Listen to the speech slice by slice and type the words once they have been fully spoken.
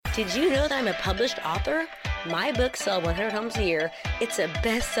Did you know that I'm a published author? My book, Sell 100 Homes a Year, it's a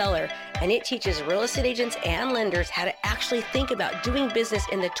bestseller, and it teaches real estate agents and lenders how to actually think about doing business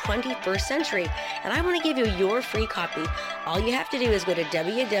in the 21st century. And I want to give you your free copy. All you have to do is go to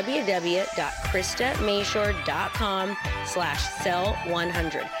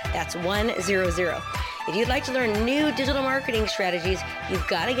www.KristaMashore.com/sell100. That's 100. If you'd like to learn new digital marketing strategies, you've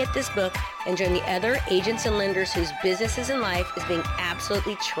got to get this book and join the other agents and lenders whose businesses and life is being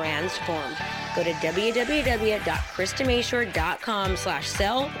absolutely transformed. Go to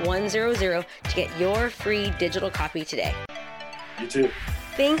www.KristaMashore.com/sell100 to get your free digital copy today. You too.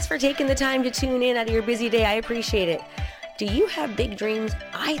 Thanks for taking the time to tune in out of your busy day. I appreciate it. Do you have big dreams?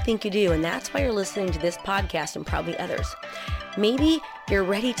 I think you do, and that's why you're listening to this podcast and probably others. Maybe you're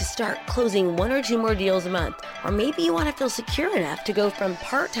ready to start closing 1 or 2 more deals a month, or maybe you want to feel secure enough to go from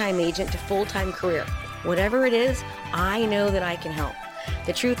part-time agent to full-time career. Whatever it is, I know that I can help.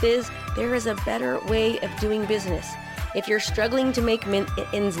 The truth is, there is a better way of doing business. If you're struggling to make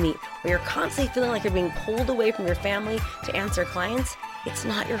ends meet, or you're constantly feeling like you're being pulled away from your family to answer clients, it's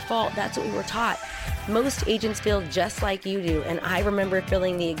not your fault. That's what we were taught. Most agents feel just like you do, and I remember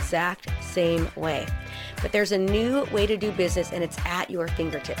feeling the exact same way. But there's a new way to do business, and it's at your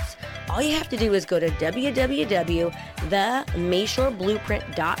fingertips. All you have to do is go to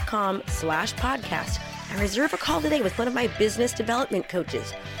www.themashoreblueprint.com/podcast and reserve a call today with one of my business development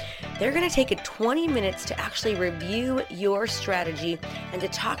coaches. They're going to take 20 minutes to actually review your strategy and to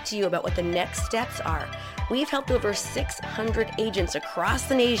talk to you about what the next steps are. We've helped over 600 agents across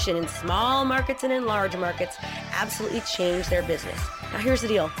the nation in small markets and in large markets absolutely change their business. Now here's the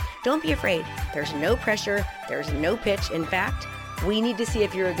deal. Don't be afraid. There's no pressure. There's no pitch. In fact, we need to see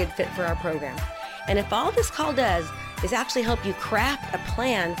if you're a good fit for our program. And if all this call does is actually help you craft a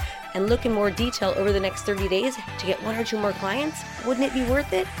plan and look in more detail over the next 30 days to get 1 or 2 more clients, wouldn't it be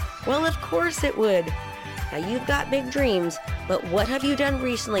worth it? Well, of course it would. Now, you've got big dreams, but what have you done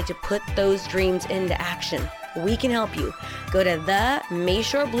recently to put those dreams into action? We can help you. Go to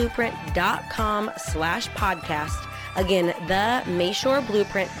themashoreblueprint.com/podcast. Again,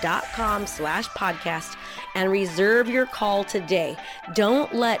 themashoreblueprint.com/podcast, and reserve your call today.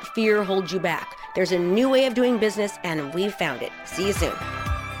 Don't let fear hold you back. There's a new way of doing business, and we've found it. See you soon.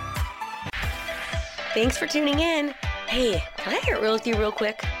 Thanks for tuning in. Hey, can I get real with you real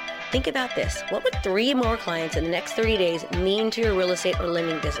quick? Think about this. What would 3 more clients in the next 30 days mean to your real estate or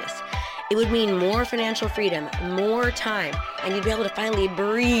lending business? It would mean more financial freedom, more time, and you'd be able to finally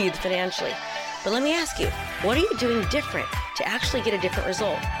breathe financially. But let me ask you, what are you doing different to actually get a different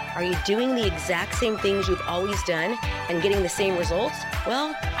result? Are you doing the exact same things you've always done and getting the same results?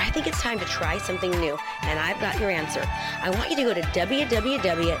 Well, I think it's time to try something new, and I've got your answer. I want you to go to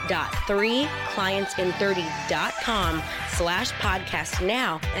www.3clientsin30.com/podcast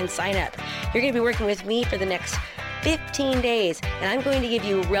now and sign up. You're going to be working with me for the next 15 days, and I'm going to give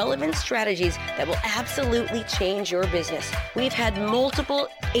you relevant strategies that will absolutely change your business. We've had multiple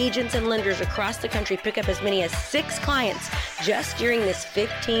agents and lenders across the country pick up as many as 6 clients just during this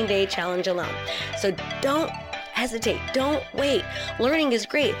 15-day challenge alone. So don't hesitate. Don't wait. Learning is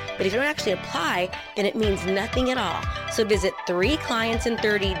great, but if you don't actually apply, then it means nothing at all. So visit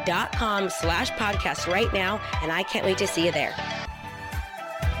 3clientsin30.com/podcast right now, and I can't wait to see you there.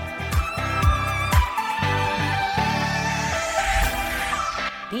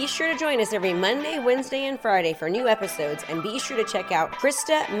 Be sure to join us every Monday, Wednesday, and Friday for new episodes, and be sure to check out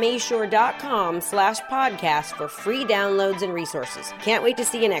KristaMashore.com/podcast for free downloads and resources. Can't wait to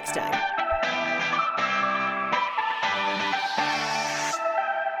see you next time.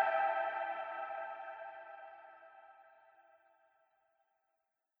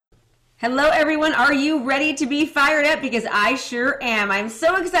 Hello, everyone. Are you ready to be fired up? Because I sure am. I'm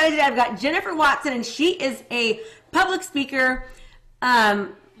so excited. I've got Jennifer Watson, and she is a public speaker.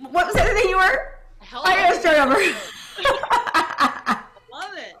 What was the other thing you were? I gotta start over.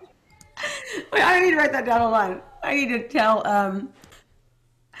 Love it. Wait, I need to write that down. Hold on. I need to tell.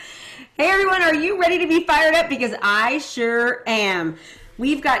 Hey, everyone. Are you ready to be fired up? Because I sure am.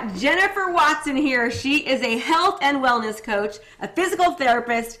 We've got Jennifer Watson here. She is a health and wellness coach, a physical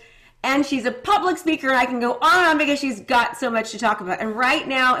therapist, and she's a public speaker, and I can go on and on because she's got so much to talk about. And right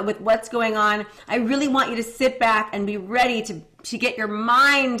now, with what's going on, I really want you to sit back and be ready to get your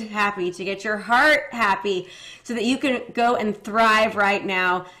mind happy, to get your heart happy, so that you can go and thrive right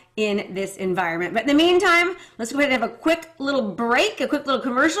now in this environment. But in the meantime, let's go ahead and have a quick little break, a quick little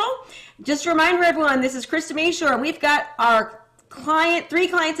commercial. Just a reminder, everyone, this is Krista Mashore. We've got our 3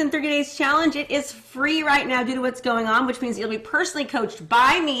 clients in 30 days challenge. It is free right now due to what's going on, which means you'll be personally coached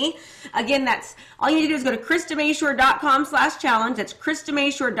by me. Again, that's all you need to do is go to KristaMashore.com/challenge. That's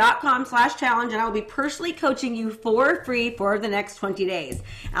KristaMashore.com/challenge, and I'll be personally coaching you for free for the next 20 days.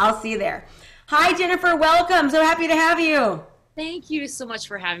 I'll see you there. Hi, Jennifer. Welcome. So happy to have you. Thank you so much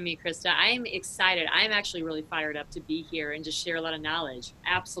for having me, Krista. I'm excited. I'm actually really fired up to be here and just share a lot of knowledge.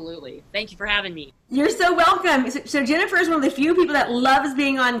 Absolutely. Thank you for having me. You're so welcome. So Jennifer is one of the few people that loves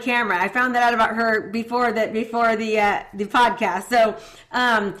being on camera. I found that out about her before the podcast. So,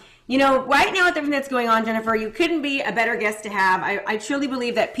 right now with everything that's going on, Jennifer, you couldn't be a better guest to have. I truly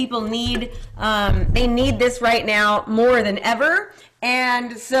believe that people need this right now more than ever.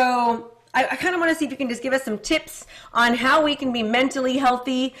 And so I kind of want to see if you can just give us some tips on how we can be mentally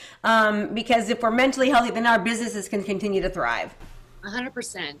healthy, because if we're mentally healthy, then our businesses can continue to thrive.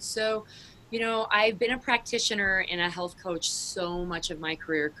 100%. So, I've been a practitioner and a health coach so much of my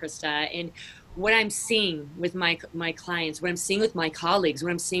career, Krista, and what I'm seeing with my clients, what I'm seeing with my colleagues,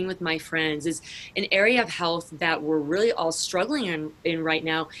 what I'm seeing with my friends is an area of health that we're really all struggling in right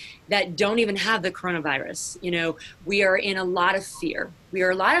now that don't even have the coronavirus. We are in a lot of fear. We are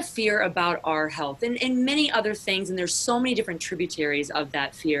a lot of fear about our health and many other things. And there's so many different tributaries of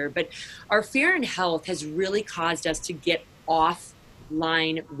that fear. But our fear in health has really caused us to get offline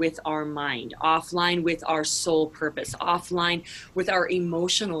with our mind, offline with our soul purpose, offline with our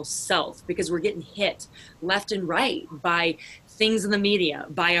emotional self, because we're getting hit left and right by things in the media,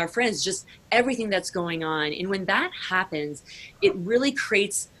 by our friends, just everything that's going on. And when that happens, it really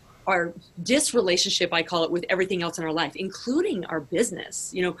creates our disrelationship, I call it, with everything else in our life, including our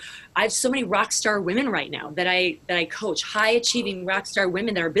business. I have so many rock star women right now that I coach, high achieving rock star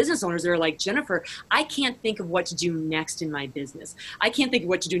women that are business owners that are like, Jennifer, I can't think of what to do next in my business. I can't think of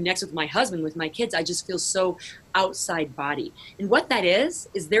what to do next with my husband, with my kids. I just feel so outside body. And what that is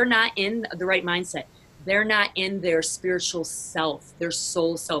they're not in the right mindset. They're not in their spiritual self, their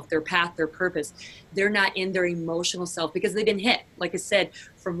soul self, their path, their purpose. They're not in their emotional self because they've been hit, like I said,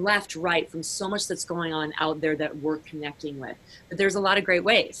 from left, right, from so much that's going on out there that we're connecting with. But there's a lot of great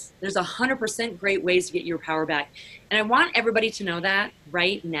ways. There's 100% great ways to get your power back. And I want everybody to know that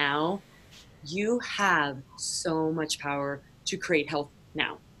right now, you have so much power to create health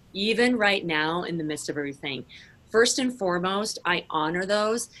now, even right now in the midst of everything. First and foremost, I honor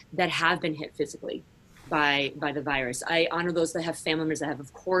those that have been hit physically by the virus. I honor those that have family members that have.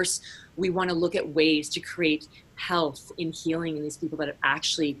 Of course, we want to look at ways to create health and healing in these people that have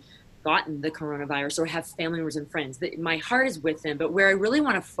actually gotten the coronavirus or have family members and friends. My heart is with them, but where I really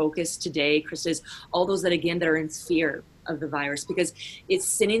want to focus today, Krista, is all those that, again, that are in fear of the virus, because it's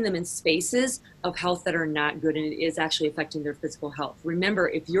sending them in spaces of health that are not good, and it is actually affecting their physical health. Remember,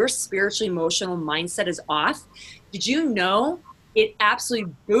 if your spiritual, emotional mindset is off, did you know it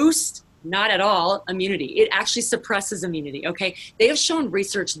absolutely boosts, not at all, immunity? It actually suppresses immunity, okay? They have shown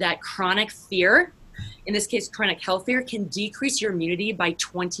research that chronic fear, in this case, chronic health fear, can decrease your immunity by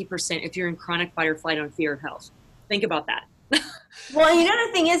 20% if you're in chronic fight or flight on fear of health. Think about that. Well,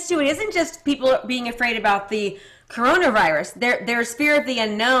 the thing is, too, it isn't just people being afraid about the coronavirus. There's fear of the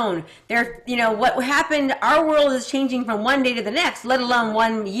unknown. What happened, our world is changing from one day to the next, let alone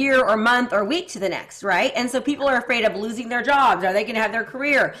 1 year or month or week to the next, right? And so people are afraid of losing their jobs. Are they going to have their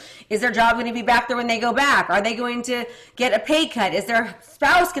career? Is their job going to be back there when they go back? Are they going to get a pay cut? Is their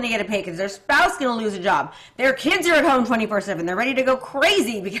spouse going to get a pay cut? Is their spouse going to lose a job? Their kids are at home 24/7. They're ready to go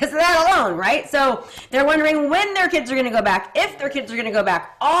crazy because of that alone, right? So they're wondering when their kids are going to go back, if their kids are going to go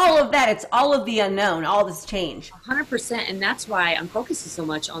back. All of that, it's all of the unknown, all this change. 100%, and that's why I'm focusing so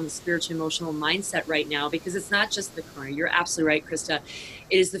much on the spiritual emotional mindset right now, because it's not just the corona. You're absolutely right, Krista.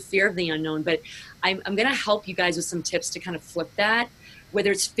 It is the fear of the unknown, but I'm going to help you guys with some tips to kind of flip that, whether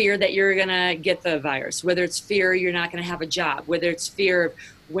it's fear that you're going to get the virus, whether it's fear you're not going to have a job, whether it's fear of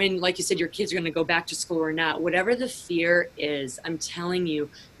when, like you said, your kids are going to go back to school or not. Whatever the fear is, I'm telling you,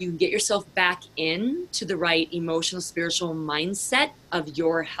 you can get yourself back into the right emotional, spiritual mindset of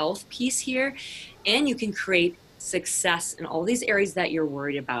your health piece here, and you can create success in all these areas that you're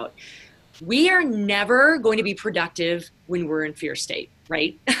worried about. We are never going to be productive when we're in fear state,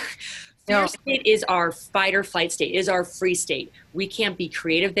 right? Fear state is our fight or flight state, is our free state. We can't be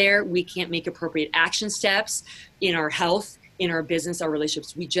creative there. We can't make appropriate action steps in our health, in our business, our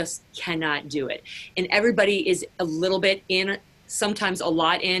relationships. We just cannot do it. And everybody is a little bit in, sometimes a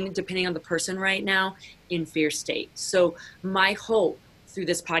lot in, depending on the person right now, in fear state. So my hope through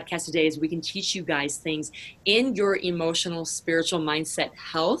this podcast today is we can teach you guys things in your emotional, spiritual mindset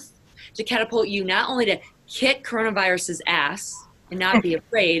health to catapult you not only to kick coronavirus's ass and not be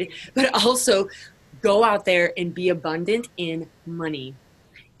afraid, but also Go out there and be abundant in money,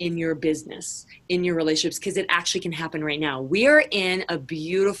 in your business, in your relationships, because it actually can happen right now. We are in a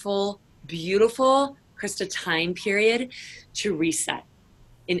beautiful, beautiful, Krista, time period to reset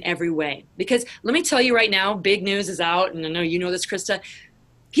in every way. Because let me tell you right now, big news is out, and I know you know this, Krista.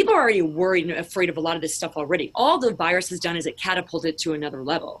 People are already worried and afraid of a lot of this stuff already. All the virus has done is it catapulted to another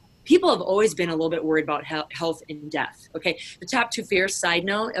level. People have always been a little bit worried about health and death. Okay, the top two fears, side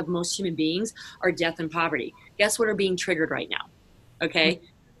note, of most human beings are death and poverty. Guess what are being triggered right now? Okay,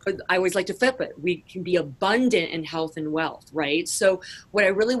 I always like to flip it. We can be abundant in health and wealth, right? So what I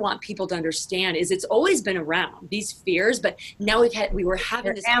really want people to understand is it's always been around, these fears, but now we were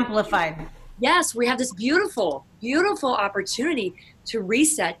having this amplified. Yes, we have this beautiful, beautiful opportunity to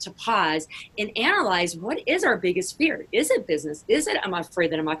reset, to pause, and analyze what is our biggest fear. Is it business? Is it I'm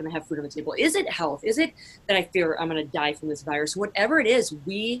afraid that I'm not going to have food on the table? Is it health? Is it that I fear I'm going to die from this virus? Whatever it is,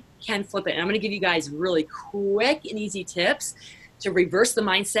 we can flip it. And I'm going to give you guys really quick and easy tips to reverse the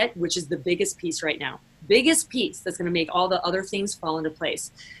mindset, which is the biggest piece right now. Biggest piece that's going to make all the other things fall into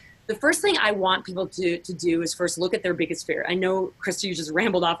place. The first thing I want people to do is first look at their biggest fear. I know, Krista, you just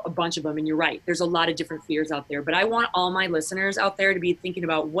rambled off a bunch of them, and you're right. There's a lot of different fears out there, but I want all my listeners out there to be thinking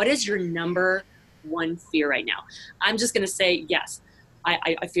about what is your number one fear right now. I'm just going to say, yes,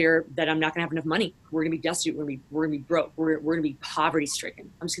 I fear that I'm not going to have enough money. We're going to be destitute. We're going to be broke. We're going to be poverty stricken.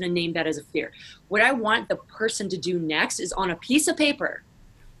 I'm just going to name that as a fear. What I want the person to do next is on a piece of paper,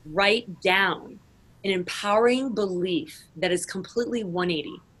 write down an empowering belief that is completely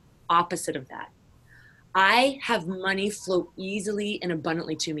 180. Opposite of that. I have money flow easily and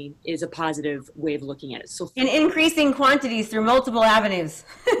abundantly to me is a positive way of looking at it. So in increasing quantities through multiple avenues.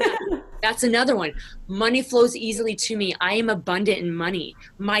 That's another one. Money flows easily to me. I am abundant in money.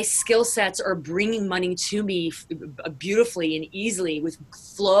 My skill sets are bringing money to me beautifully and easily with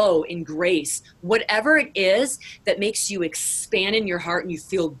flow and grace. Whatever it is that makes you expand in your heart and you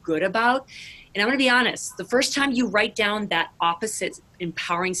feel good about. And I'm going to be honest, the first time you write down that opposite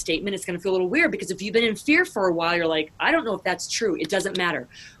empowering statement, it's going to feel a little weird because if you've been in fear for a while, you're like, I don't know if that's true. It doesn't matter.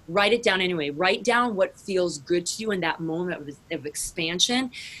 Write it down anyway. Write down what feels good to you in that moment of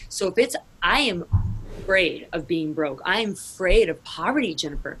expansion. So if it's, I am afraid of being broke. I am afraid of poverty,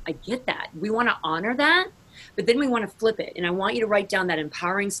 Jennifer. I get that. We want to honor that, but then we want to flip it. And I want you to write down that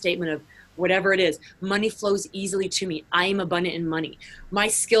empowering statement of, whatever it is, money flows easily to me. I am abundant in money. My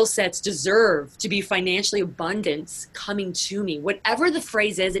skill sets deserve to be financially abundant coming to me. Whatever the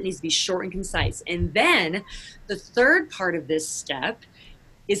phrase is, it needs to be short and concise. And then the third part of this step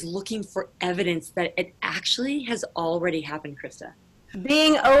is looking for evidence that it actually has already happened, Krista.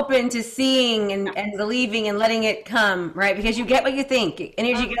 Being open to seeing and believing and letting it come, right? Because you get what you think.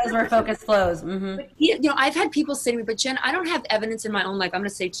 Energy goes where focus flows. Mm-hmm. But, you know, I've had people say to me, but Jen, I don't have evidence in my own life. I'm going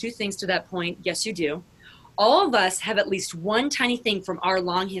to say two things to that point. Yes, you do. All of us have at least one tiny thing from our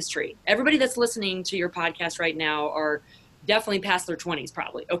long history. Everybody that's listening to your podcast right now are definitely past their 20s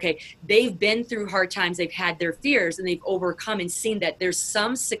probably. Okay. They've been through hard times. They've had their fears and they've overcome and seen that there's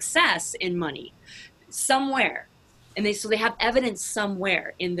some success in money somewhere. And so they have evidence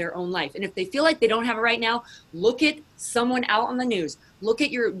somewhere in their own life. And if they feel like they don't have it right now, look at someone out on the news. Look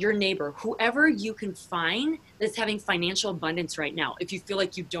at your neighbor, whoever you can find that's having financial abundance right now. If you feel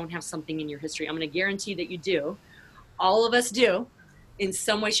like you don't have something in your history, I'm going to guarantee that you do. All of us do in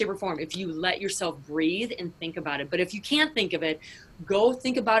some way, shape, or form, if you let yourself breathe and think about it. But if you can't think of it, go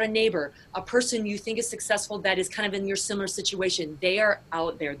think about a neighbor, a person you think is successful that is kind of in your similar situation. They are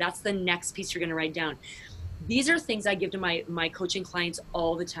out there. That's the next piece you're going to write down. These are things I give to my coaching clients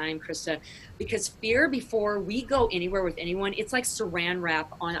all the time, Krista, because fear, before we go anywhere with anyone, it's like saran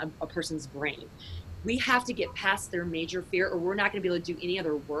wrap on a person's brain. We have to get past their major fear or we're not going to be able to do any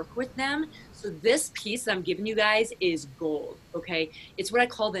other work with them. So this piece that I'm giving you guys is gold, okay? It's what I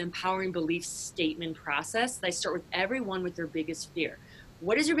call the empowering belief statement process. I start with everyone with their biggest fear.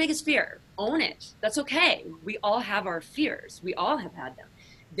 What is your biggest fear? Own it. That's okay. We all have our fears. We all have had them.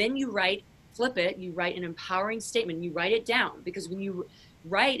 Then you flip it, you write an empowering statement, you write it down, because when you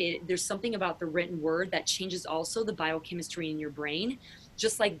write it, there's something about the written word that changes also the biochemistry in your brain,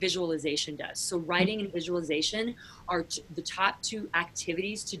 just like visualization does. So writing and visualization are the top two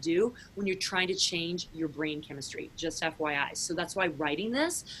activities to do when you're trying to change your brain chemistry, just FYI. So that's why writing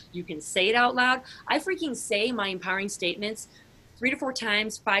this, you can say it out loud. I freaking say my empowering statements 3 to 4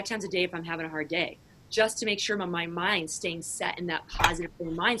 times, 5 times a day if I'm having a hard day, just to make sure my mind's staying set in that positive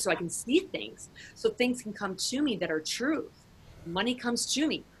frame of mind so I can see things. So things can come to me that are truth. Money comes to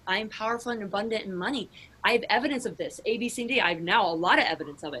me. I am powerful and abundant in money. I have evidence of this, A, B, C, D. I have now a lot of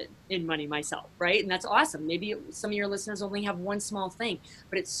evidence of it in money myself, right? And that's awesome. Maybe some of your listeners only have one small thing,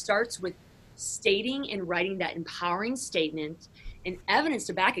 but it starts with stating and writing that empowering statement and evidence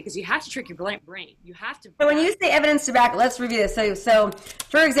to back it, because you have to trick your brain. You have to. So when you say evidence to back, let's review this. So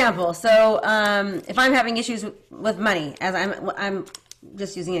for example, if I'm having issues with money, as I'm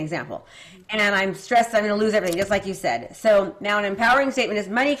just using an example, and I'm stressed, I'm going to lose everything, just like you said. So now an empowering statement is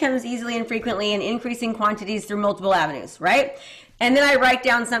money comes easily and frequently in increasing quantities through multiple avenues, right? And then I write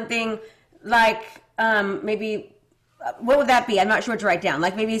down something like maybe, what would that be? I'm not sure what to write down.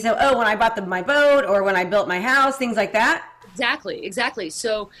 Like maybe so, when I bought my boat, or when I built my house, things like that. Exactly.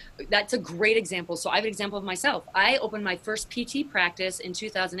 So that's a great example. So I have an example of myself. I opened my first PT practice in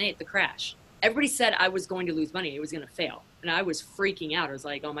 2008, the crash. Everybody said I was going to lose money. It was going to fail. And I was freaking out. I was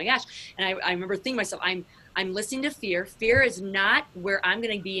like, oh my gosh. And I remember thinking to myself, I'm listening to fear. Fear is not where I'm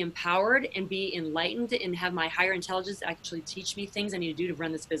going to be empowered and be enlightened and have my higher intelligence actually teach me things I need to do to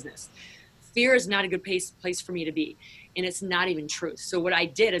run this business. Fear is not a good place for me to be. And it's not even truth. So what I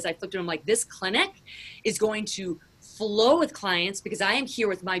did is I flipped it. I'm like, this clinic is going to flow with clients because I am here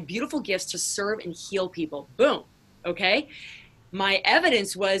with my beautiful gifts to serve and heal people. Boom. Okay. My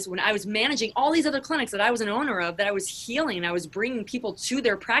evidence was when I was managing all these other clinics that I was an owner of, that I was healing and I was bringing people to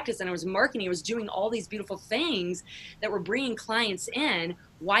their practice and I was marketing, I was doing all these beautiful things that were bringing clients in.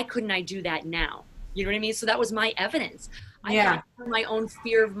 Why couldn't I do that now? You know what I mean? So that was my evidence. I had my own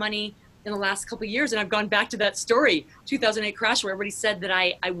fear of money in the last couple of years. And I've gone back to that story, 2008 crash, where everybody said that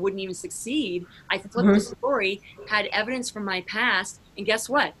I wouldn't even succeed. I flipped the story, had evidence from my past. And guess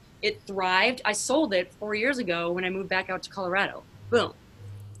what? It thrived. I sold it 4 years ago when I moved back out to Colorado. Boom.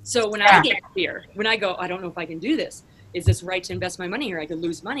 So when I get fear, when I go, I don't know if I can do this. Is this right to invest my money here? I could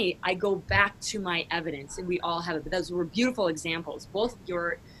lose money. I go back to my evidence, and we all have it. But those were beautiful examples. Both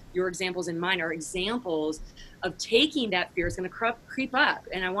your examples and mine are examples of taking that fear. It's going to creep up.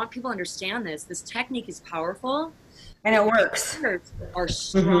 And I want people to understand this. This technique is powerful. And it works. Are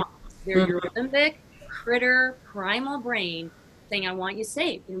strong. They're your limbic, critter, primal brain saying, I want you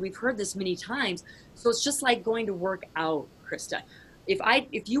safe. And we've heard this many times. So it's just like going to work out, Krista.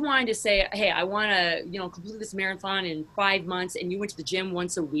 If you wanted to say, hey, I want to, complete this marathon in 5 months, and you went to the gym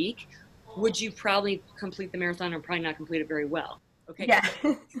once a week, would you probably complete the marathon or probably not complete it very well? Okay. Yeah.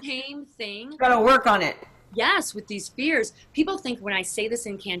 Same thing. Got to work on it. Yes, with these fears. People think when I say this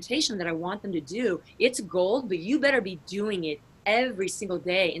incantation that I want them to do, it's gold, but you better be doing it every single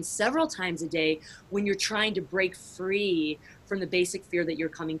day and several times a day when you're trying to break free from the basic fear that you're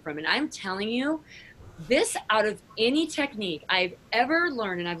coming from. And I'm telling you, this, out of any technique I've ever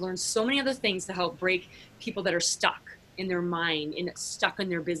learned, and I've learned so many other things to help break people that are stuck in their mind and stuck in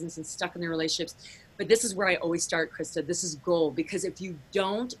their business and stuck in their relationships. But this is where I always start, Krista. This is gold, because if you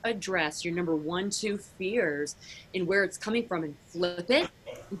don't address your number 1, 2 fears and where it's coming from and flip it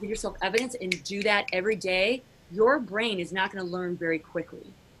and give yourself evidence and do that every day, your brain is not going to learn very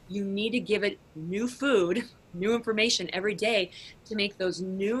quickly. You need to give it new food, new information every day to make those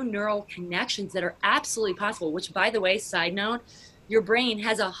new neural connections that are absolutely possible, which, by the way, side note, your brain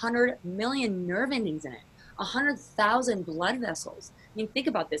has 100 million nerve endings in it, 100,000 blood vessels. I mean, think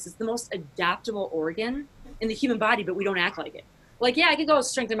about this. It's the most adaptable organ in the human body, but we don't act like it. Like, yeah, I could go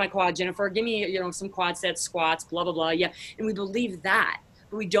strengthen my quad, Jennifer. Give me, some quad sets, squats, blah, blah, blah. Yeah. And we believe that,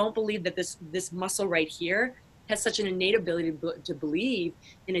 but we don't believe that this muscle right here has such an innate ability to believe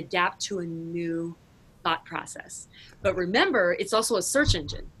and adapt to a new thought process. But remember, it's also a search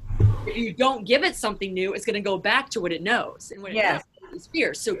engine. If you don't give it something new, it's going to go back to what it knows. And what it knows is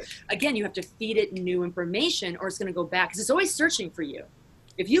fear. So again, you have to feed it new information, or it's going to go back, because it's always searching for you.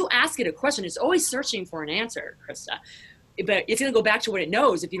 If you ask it a question, it's always searching for an answer, Krista. But it's going to go back to what it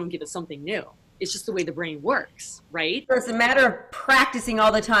knows if you don't give it something new. It's just the way the brain works, right? So it's a matter of practicing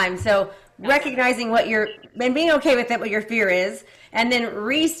all the time. So recognizing and being okay with it, what your fear is, and then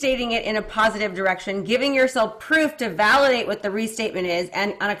restating it in a positive direction, giving yourself proof to validate what the restatement is,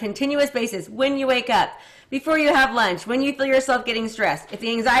 and on a continuous basis, when you wake up, before you have lunch, when you feel yourself getting stressed, if the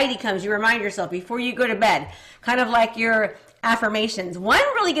anxiety comes, you remind yourself before you go to bed, kind of like your affirmations. One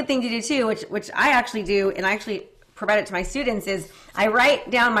really good thing to do too, which I actually do, and I actually provide it to my students, is I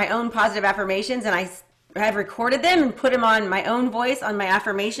write down my own positive affirmations, and I've recorded them and put them on my own voice on my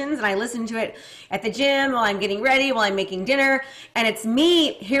affirmations, and I listen to it at the gym while I'm getting ready, while I'm making dinner, and it's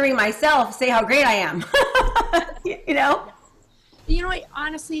me hearing myself say how great I am.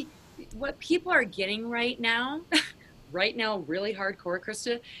 Honestly, what people are getting right now, really hardcore,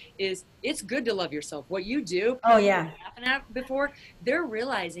 Krista, is it's good to love yourself. What you do, before, they're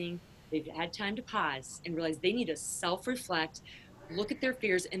realizing they've had time to pause and realize they need to self-reflect, look at their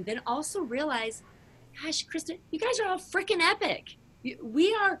fears, and then also realize, gosh, Krista, you guys are all freaking epic.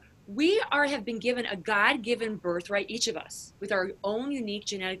 We are have been given a God-given birthright, each of us, with our own unique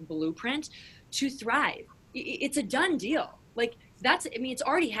genetic blueprint to thrive. It's a done deal. Like it's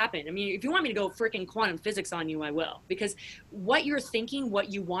already happened. I mean, if you want me to go freaking quantum physics on you, I will, because what you're thinking,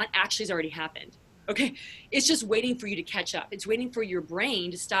 what you want actually has already happened. Okay. It's just waiting for you to catch up. It's waiting for your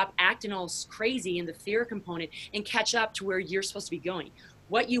brain to stop acting all crazy in the fear component and catch up to where you're supposed to be going.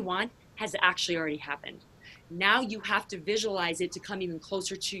 What you want has actually already happened. Now you have to visualize it to come even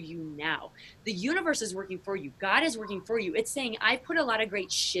closer to you now. The universe is working for you. God is working for you. It's saying, I put a lot of great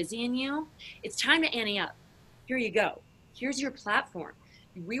shizzy in you. It's time to ante up. Here you go. Here's your platform.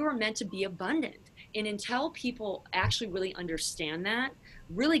 We were meant to be abundant. And until people actually really understand that,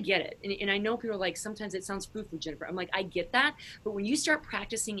 really get it. And I know people are like, sometimes it sounds foo-foo, Jennifer. I'm like, I get that. But when you start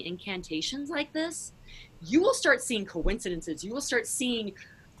practicing incantations like this, you will start seeing coincidences. You will start seeing,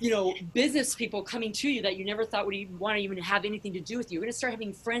 business people coming to you that you never thought would want to even have anything to do with you. You're going to start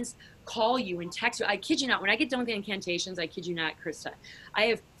having friends call you and text you. I kid you not. When I get done with the incantations, I kid you not, Krista, I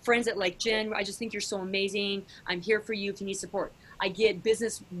have friends that like, Jen, I just think you're so amazing. I'm here for you if you need support. I get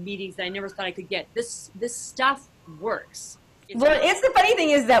business meetings that I never thought I could get. This stuff works. It's the funny thing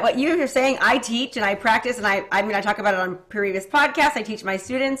is that what you're saying, I teach and I practice, and I talk about it on previous podcasts. I teach my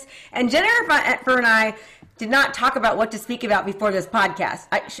students, and Jennifer and I did not talk about what to speak about before this podcast.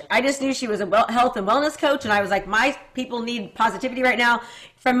 I just knew she was a health and wellness coach, and I was like, my people need positivity right now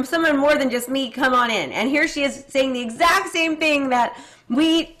from someone more than just me. Come on in. And here she is saying the exact same thing that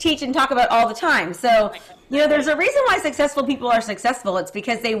we teach and talk about all the time. So, there's a reason why successful people are successful. It's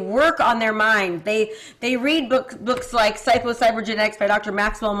because they work on their mind. They read books like Cybergenetics by Dr.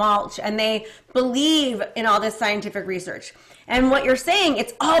 Maxwell Maltz, and they believe in all this scientific research. And what you're saying,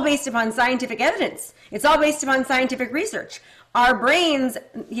 it's all based upon scientific evidence. It's all based upon scientific research. Our brains,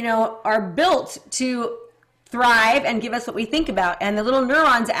 are built to thrive and give us what we think about, and the little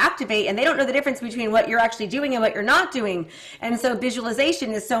neurons activate, and they don't know the difference between what you're actually doing and what you're not doing. And so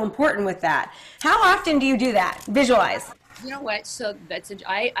visualization is so important with that. How often do you do that? Visualize. You know what? So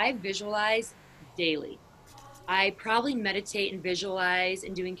I visualize daily. I probably meditate and visualize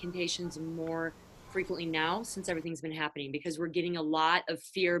and do incantations more frequently now since everything's been happening, because we're getting a lot of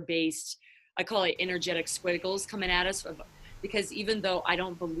fear-based, I call it energetic squiggles coming at us, because even though I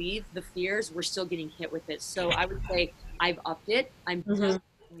don't believe the fears, we're still getting hit with it. So I would say I've upped it.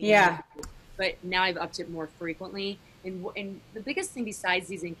 But now I've upped it more frequently. And the biggest thing besides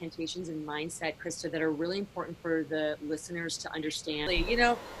these incantations and mindset, Krista, that are really important for the listeners to understand,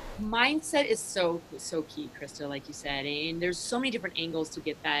 mindset is so key, Krista, like you said, and there's so many different angles to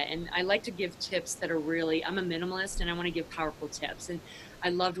get that. And I like to give tips that are really, I'm a minimalist and I want to give powerful tips. And I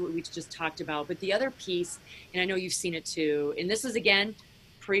loved what we just talked about. But the other piece, and I know you've seen it too, and this is again,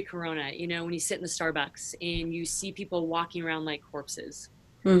 pre-corona, when you sit in the Starbucks and you see people walking around like corpses.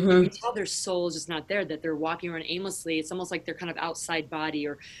 Mm-hmm. You can tell their soul is just not there, that they're walking around aimlessly. It's almost like they're kind of outside body,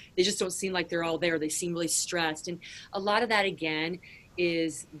 or they just don't seem like they're all there. They seem really stressed. And a lot of that, again,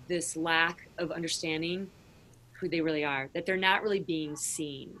 is this lack of understanding who they really are, that they're not really being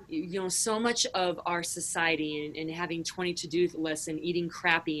seen. So much of our society and having 20 to-do lists and eating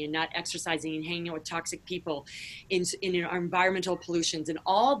crappy and not exercising and hanging out with toxic people in our environmental pollutions and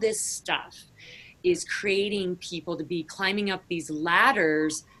all this stuff is creating people to be climbing up these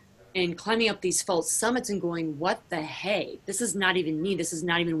ladders and climbing up these false summits and going, what the hey? This is not even me. This is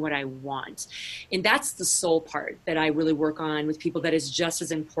not even what I want. And that's the soul part that I really work on with people, that is just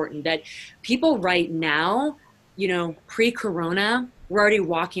as important. That people right now, pre-corona, we're already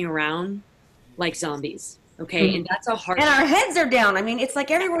walking around like zombies. Okay. Mm-hmm. And that's a hard. And our heads are down. I mean, it's like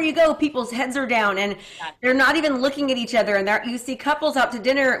everywhere you go, people's heads are down and they're not even looking at each other. And you see couples out to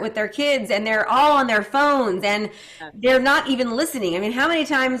dinner with their kids and they're all on their phones and they're not even listening. I mean, how many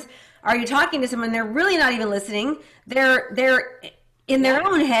times are you talking to someone? They're really not even listening. They're in their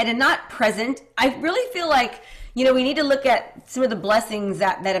own head and not present. I really feel like, we need to look at some of the blessings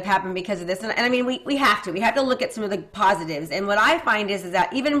that have happened because of this. And I mean, we have to look at some of the positives. And what I find is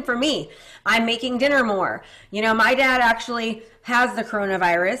that even for me, I'm making dinner more. My dad actually has the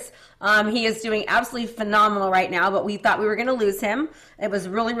coronavirus. He is doing absolutely phenomenal right now, but we thought we were going to lose him. It was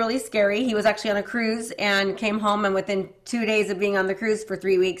really, really scary. He was actually on a cruise and came home, and within 2 days of being on the cruise for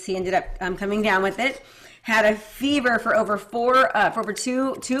 3 weeks, he ended up coming down with it. Had a fever for over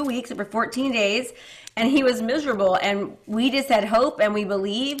 2 weeks, over 14 days. And he was miserable, and we just had hope, and we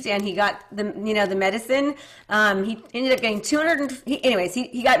believed, and he got the medicine. He ended up getting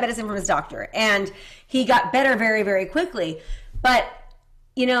he got medicine from his doctor, and he got better very, very quickly. But,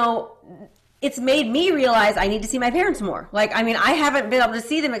 it's made me realize I need to see my parents more. Like, I mean, I haven't been able to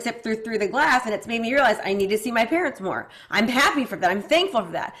see them except through the glass, and it's made me realize I need to see my parents more. I'm happy for that. I'm thankful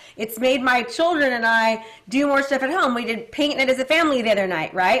for that. It's made my children and I do more stuff at home. We did paint night as a family the other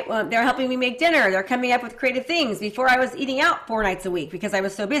night, right? Well, they're helping me make dinner. They're coming up with creative things. Before, I was eating out 4 nights a week because I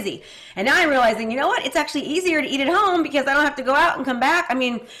was so busy. And now I'm realizing, you know what? It's actually easier to eat at home because I don't have to go out and come back. I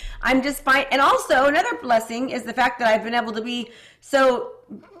mean, I'm just fine. And also, another blessing is the fact that I've been able to be so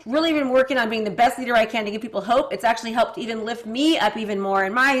really been working on being the best leader I can to give people hope. It's actually helped even lift me up even more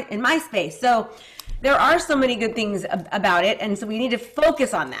in my space. So there are so many good things about it, and so we need to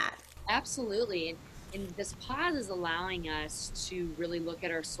focus on that. Absolutely. And this pause is allowing us to really look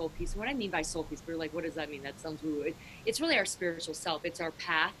at our soul piece. And what I mean by soul piece, we're like, what does that mean? That sounds woo. It's really our spiritual self. It's our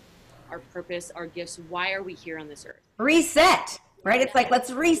path, our purpose, our gifts. Why are we here on this earth? Reset, right? It's like, let's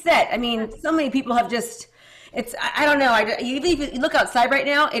reset. I mean, so many people have just, I don't know. Even if you look outside right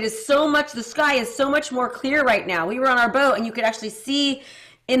now, it is so much, the sky is so much more clear right now. We were on our boat and you could actually see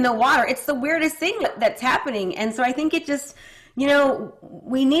in the water. It's the weirdest thing that's happening. And so I think it just, you know,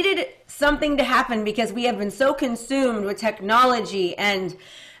 we needed something to happen because we have been so consumed with technology and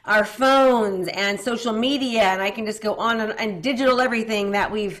our phones and social media. And I can just go on and digital everything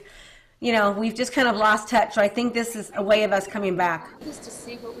that we've just kind of lost touch. So I think this is a way of us coming back. Just to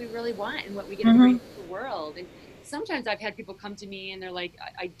see what we really want and what we get to bring to the world. And sometimes I've had people come to me and they're like,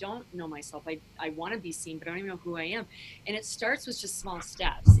 I don't know myself. I want to be seen, but I don't even know who I am. And it starts with just small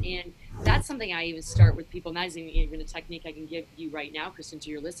steps. And that's something I even start with people. And that is even a technique I can give you right now, Kristen, to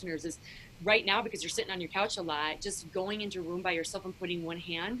your listeners, is right now, because you're sitting on your couch a lot, just going into a room by yourself and putting one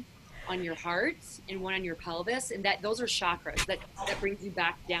hand on your heart and one on your pelvis, and those are chakras that brings you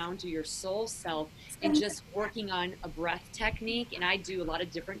back down to your soul self, and just working on a breath technique. And I do a lot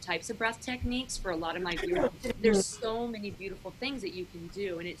of different types of breath techniques for a lot of my viewers. There's so many beautiful things that you can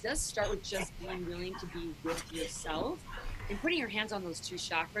do, and it does start with just being willing to be with yourself. And putting your hands on those 2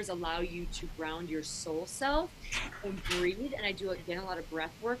 chakras allow you to ground your soul self and breathe. And I do, again, a lot of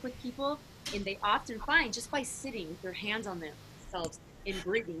breath work with people, and they often find just by sitting with their hands on themselves in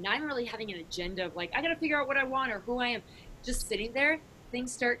breathing, not even really having an agenda of like, I got to figure out what I want or who I am, just sitting there,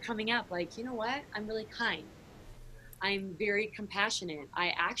 things start coming up like, you know what? I'm really kind. I'm very compassionate.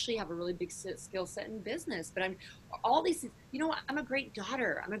 I actually have a really big skill set in business, but I'm all these things, you know, I'm a great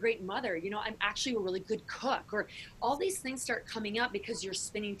daughter. I'm a great mother. You know, I'm actually a really good cook, or all these things start coming up because you're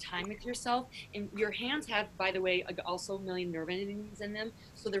spending time with yourself. And your hands have, by the way, also a million nerve endings in them.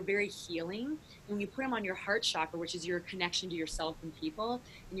 So they're very healing. And when you put them on your heart chakra, which is your connection to yourself and people,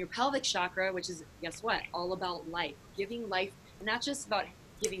 and your pelvic chakra, which is, guess what? All about life, giving life, and not just about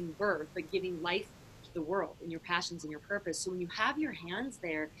giving birth, but giving life the world and your passions and your purpose. So when you have your hands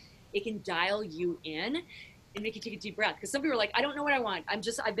there, it can dial you in and make you take a deep breath. Because some people are like, I don't know what I want.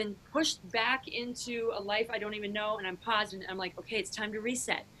 I've been pushed back into a life I don't even know, and I'm paused and I'm like, okay, it's time to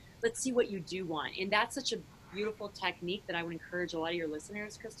reset. Let's see what you do want. And that's such a beautiful technique that I would encourage a lot of your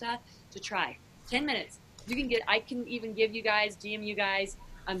listeners, Krista, to try. 10 minutes. I can even give you guys, DM you guys,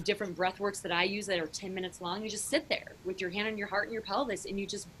 different breath works that I use that are 10 minutes long. You just sit there with your hand on your heart and your pelvis, and you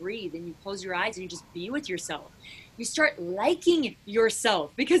just breathe, and you close your eyes, and you just be with yourself. You start liking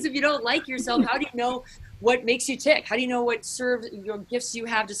yourself, because if you don't like yourself, how do you know what makes you tick? How do you know what your gifts you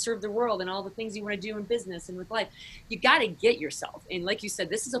have to serve the world and all the things you want to do in business and with life? You got to get yourself. And like you said,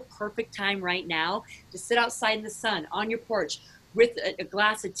 this is a perfect time right now to sit outside in the sun on your porch with a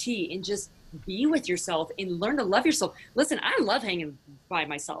glass of tea and just be with yourself and learn to love yourself. Listen, I love hanging by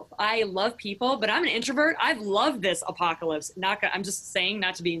myself. I love people, but I'm an introvert. I've loved this apocalypse. I'm just saying,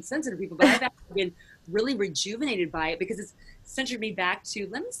 not to be insensitive to people, but I've actually been really rejuvenated by it, because it's centered me back to,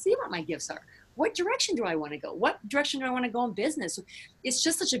 let me see what my gifts are. What direction do I want to go? What direction do I want to go in business? It's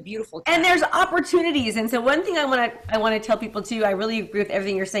just such a beautiful time. And there's opportunities. And so one thing I want to tell people too, I really agree with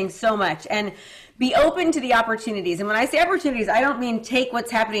everything you're saying so much. And be open to the opportunities. And when I say opportunities, I don't mean take what's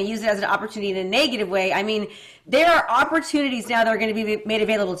happening and use it as an opportunity in a negative way. I mean, there are opportunities now that are going to be made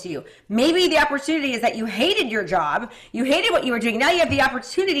available to you. Maybe the opportunity is that you hated your job. You hated what you were doing. Now you have the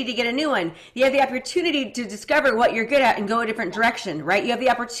opportunity to get a new one. You have the opportunity to discover what you're good at and go a different direction, right? You have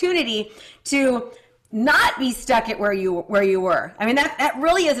the opportunity to not be stuck at where you were. I mean, that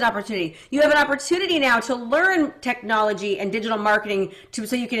really is an opportunity. You have an opportunity now to learn technology and digital marketing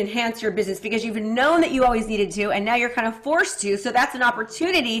so you can enhance your business, because you've known that you always needed to, and now you're kind of forced to. So that's an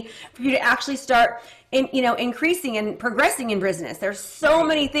opportunity for you to actually start increasing and progressing in business. There's so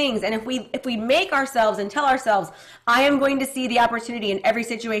many things. And if we make ourselves and tell ourselves, I am going to see the opportunity in every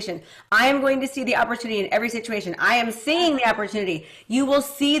situation. I am going to see the opportunity in every situation. I am seeing the opportunity. You will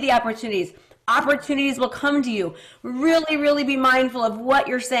see the opportunities. Opportunities will come to you. Really, really be mindful of what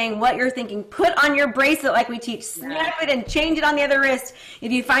you're saying, what you're thinking. Put on your bracelet like we teach. Snap it and change it on the other wrist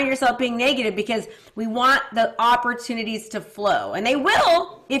if you find yourself being negative, because we want the opportunities to flow. And they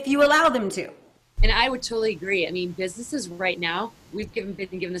will if you allow them to. And I would totally agree. I mean, businesses right now, we've been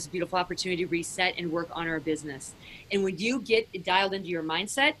given this beautiful opportunity to reset and work on our business. And when you get dialed into your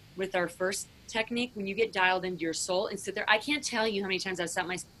mindset with our first technique, when you get dialed into your soul and sit there, I can't tell you how many times I've sat on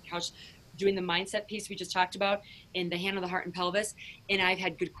my couch doing the mindset piece we just talked about in the hand of the heart and pelvis, and I've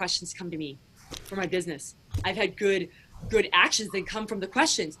had good questions come to me for my business. I've had good actions that come from the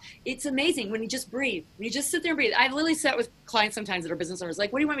questions. It's amazing when you just breathe, when you just sit there and breathe. I've literally sat with clients sometimes that are business owners,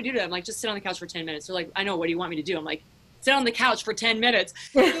 like, what do you want me to do today? I'm like, just sit on the couch for 10 minutes. They're like, I know, what do you want me to do? I'm like, sit on the couch for 10 minutes.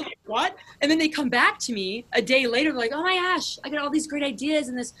 Like, what? And then they come back to me a day later, they're like, oh my gosh, I got all these great ideas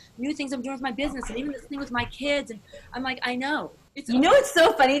and this new things I'm doing with my business and even this thing with my kids. And I'm like, I know. You know, it's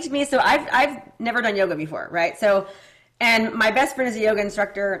so funny to me. So I've never done yoga before, right? So, and my best friend is a yoga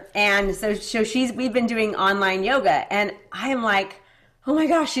instructor. And so we've been doing online yoga, and I am like, oh my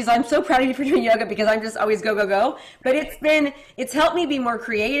gosh, I'm so proud of you for doing yoga, because I'm just always go, go, go. But it's helped me be more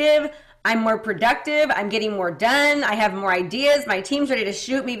creative. I'm more productive. I'm getting more done. I have more ideas. My team's ready to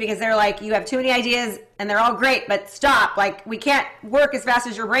shoot me because they're like, you have too many ideas and they're all great, but stop. Like, we can't work as fast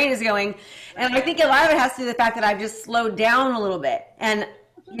as your brain is going. And I think a lot of it has to do with the fact that I've just slowed down a little bit. And,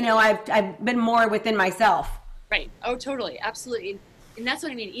 you know, I've been more within myself. Right. Oh, totally. Absolutely. And that's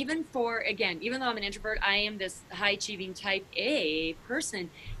what I mean. Even though I'm an introvert, I am this high achieving type A person.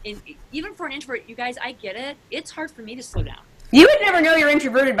 And even for an introvert, you guys, I get it. It's hard for me to slow down. You would never know you're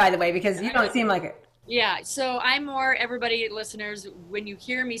introverted, by the way, because you don't seem like it. Yeah, so I'm more, everybody, listeners, when you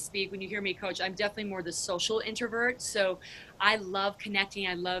hear me speak, when you hear me coach, I'm definitely more the social introvert. So I love connecting.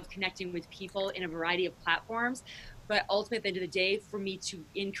 I love connecting with people in a variety of platforms. But ultimately, at the end of the day, for me to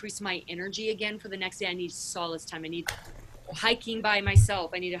increase my energy again for the next day, I need solace time. I need hiking by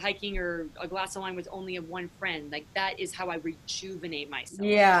myself. I need a hiking or a glass of wine with only one friend. Like, that is how I rejuvenate myself.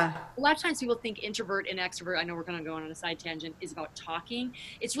 Yeah. A lot of times people think introvert and extrovert, I know we're going to go on a side tangent, is about talking.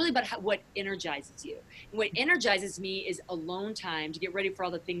 It's really about what energizes you. And what energizes me is alone time to get ready for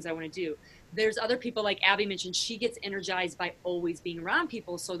all the things I want to do. There's other people, like Abby mentioned, she gets energized by always being around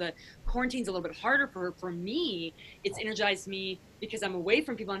people. So the quarantine's a little bit harder for her. For me, it's energized me because I'm away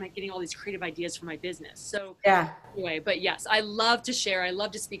from people and I'm getting all these creative ideas for my business. So anyway, but yes, I love to share. I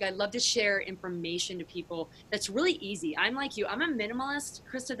love to speak. I love to share information to people. That's really easy. I'm like you. I'm a minimalist,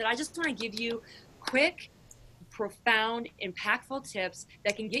 Krista, that I just want to give you quick, profound, impactful tips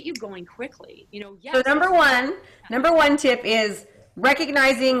that can get you going quickly. You know, yes. So number one tip is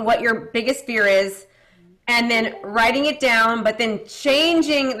recognizing what your biggest fear is, and then writing it down, but then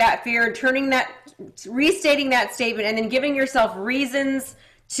changing that fear, restating that statement, and then giving yourself reasons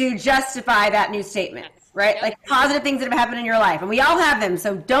to justify that new statement, right? Yep. Like positive things that have happened in your life. And we all have them,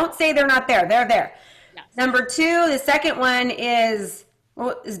 so don't say they're not there. They're there. Yes. Number two, the second one is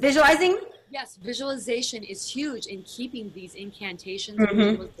visualizing. Yes, visualization is huge in keeping these incantations and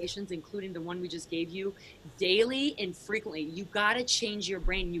visualizations, including the one we just gave you, daily and frequently. You got to change your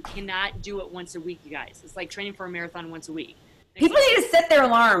brain. You cannot do it once a week, you guys. It's like training for a marathon once a week. People need to set their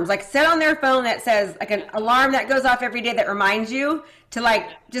alarms, like set on their phone that says, like an alarm that goes off every day that reminds you to like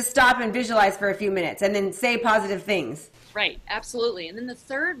just stop and visualize for a few minutes and then say positive things. Right, absolutely. And then the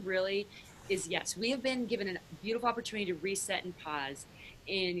third really is, yes, we have been given a beautiful opportunity to reset and pause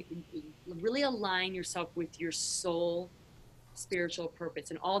and really align yourself with your soul spiritual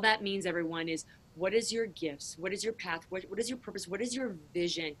purpose. And all that means, everyone, is what is your gifts? What is your path? What is your purpose? What is your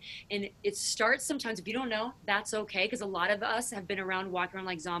vision? And it starts sometimes, if you don't know, that's okay, because a lot of us have been around, walking around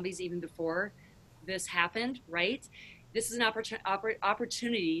like zombies even before this happened, right? This is an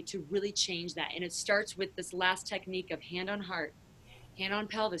opportunity to really change that. And it starts with this last technique of hand on heart, hand on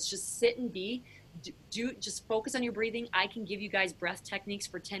pelvis. Just sit and be. Just focus on your breathing. I can give you guys breath techniques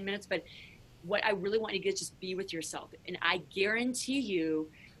for 10 minutes, but what I really want you to get is just be with yourself. And I guarantee you,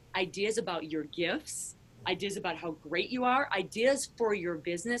 ideas about your gifts, ideas about how great you are, ideas for your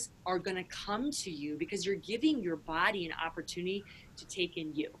business are going to come to you because you're giving your body an opportunity to take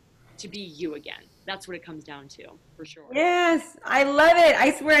in you, to be you again. That's what it comes down to, for sure. Yes, I love it.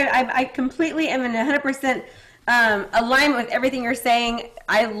 I swear, I completely am in 100% alignment with everything you're saying.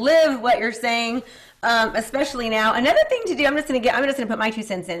 I live what you're saying, especially now. Another thing to do, I'm just gonna put my 2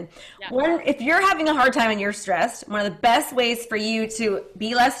 cents in. Yeah. One, if you're having a hard time and you're stressed, one of the best ways for you to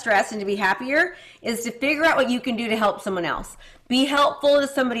be less stressed and to be happier is to figure out what you can do to help someone else. Be helpful to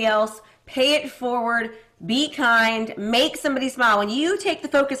somebody else, pay it forward, be kind, make somebody smile. When you take the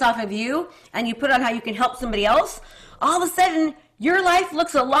focus off of you and you put on how you can help somebody else, all of a sudden your life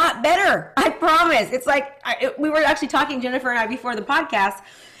looks a lot better. I promise. It's like, we were actually talking, Jennifer and I, before the podcast,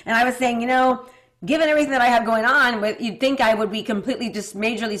 and I was saying, given everything that I have going on, you'd think I would be completely just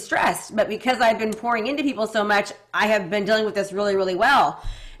majorly stressed. But because I've been pouring into people so much, I have been dealing with this really, really well.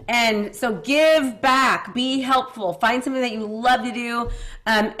 And so give back, be helpful, find something that you love to do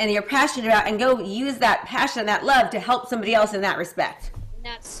and you're passionate about, and go use that passion and that love to help somebody else in that respect.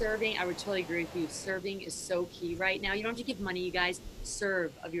 Not serving, I would totally agree with you. Serving is so key right now. You don't have to give money, you guys.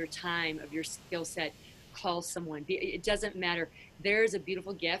 Serve of your time, of your skill set. Call someone. It doesn't matter. There's a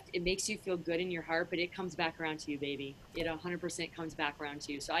beautiful gift. It makes you feel good in your heart, but it comes back around to you, baby. It 100% comes back around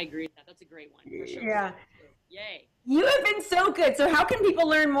to you. So I agree with that. That's a great one. For sure. Yeah. Yay. You have been so good. So how can people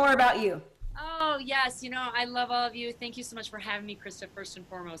learn more about you? Oh, yes. I love all of you. Thank you so much for having me, Krista, first and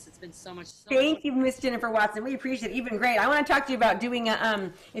foremost. It's been so much. Thank you, Miss Jennifer Watson. We appreciate it. You've been great. I want to talk to you about doing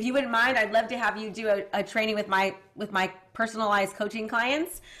if you wouldn't mind, I'd love to have you do a training with my personalized coaching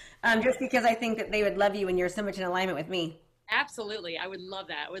clients, just because I think that they would love you and you're so much in alignment with me. Absolutely. I would love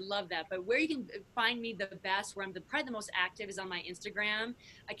that. I would love that. But where you can find me the best, where I'm probably the most active, is on my Instagram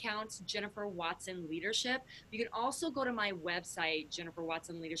account, Jennifer Watson Leadership. You can also go to my website,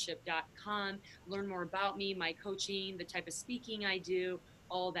 jenniferwatsonleadership.com, learn more about me, my coaching, the type of speaking I do,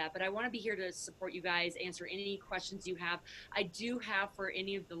 all that. But I want to be here to support you guys, answer any questions you have. I do have, for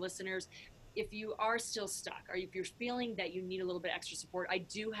any of the listeners, if you are still stuck, or if you're feeling that you need a little bit extra support, I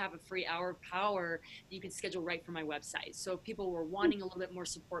do have a free hour of power that you can schedule right from my website. So if people were wanting a little bit more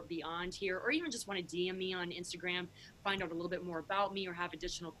support beyond here, or even just want to DM me on Instagram, find out a little bit more about me, or have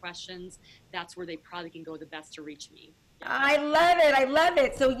additional questions, that's where they probably can go the best to reach me. I love it. I love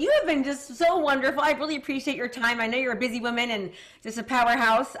it. So you have been just so wonderful. I really appreciate your time. I know you're a busy woman and just a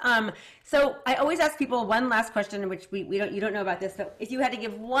powerhouse. So I always ask people one last question, which you don't know about this. So if you had to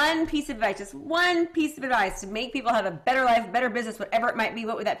give one piece of advice, just one piece of advice to make people have a better life, better business, whatever it might be,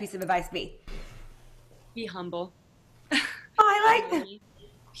 what would that piece of advice be? Be humble. Oh, I like that.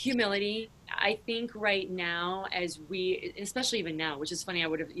 Humility. I think right now, especially even now, which is funny, I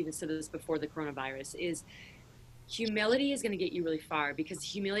would have even said this before the coronavirus, is humility is going to get you really far, because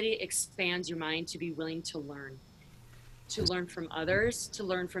humility expands your mind to be willing to learn from others, to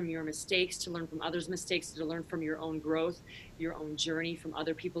learn from your mistakes, to learn from others' mistakes, to learn from your own growth, your own journey, from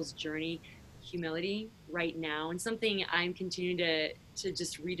other people's journey. Humility right now, and something I'm continuing to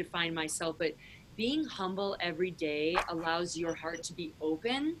just redefine myself, but being humble every day allows your heart to be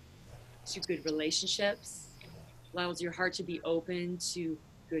open to good relationships, allows your heart to be open to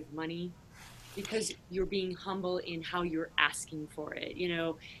good money, because you're being humble in how you're asking for it,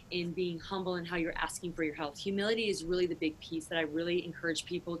 in being humble in how you're asking for your health. Humility is really the big piece that I really encourage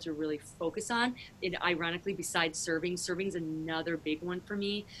people to really focus on. And ironically, besides serving's another big one for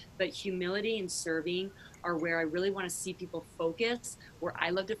me, but humility and serving are where I really want to see people focus, where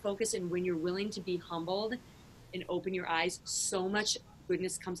I love to focus. And when you're willing to be humbled and open your eyes, so much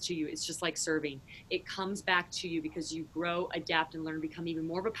goodness comes to you. It's just like serving. It comes back to you because you grow, adapt, and learn, become even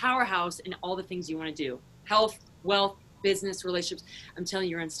more of a powerhouse in all the things you want to do. Health, wealth, business, relationships. I'm telling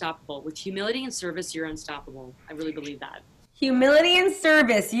you, you're unstoppable. With humility and service, you're unstoppable. I really believe that. Humility and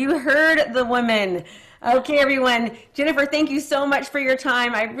service. You heard the woman. Okay, everyone. Jennifer, thank you so much for your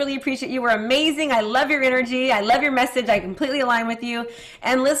time. I really appreciate you. We're amazing. I love your energy. I love your message. I completely align with you.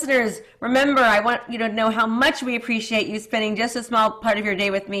 And listeners, remember, I want you to know how much we appreciate you spending just a small part of your day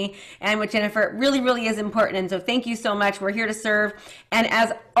with me and with Jennifer. It really, really is important. And so thank you so much. We're here to serve. And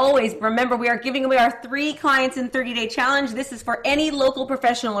as always, remember, we are giving away our 3 clients in 30-day challenge. This is for any local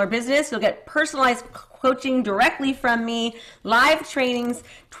professional or business. You'll get personalized coaching directly from me, live trainings,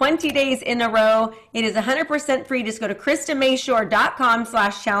 20 days in a row. It is 100% free. Just go to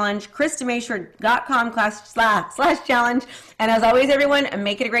KristaMashore.com/challenge, KristaMashore.com/challenge. And as always, everyone,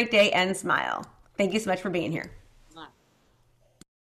 make it a great day and smile. Thank you so much for being here.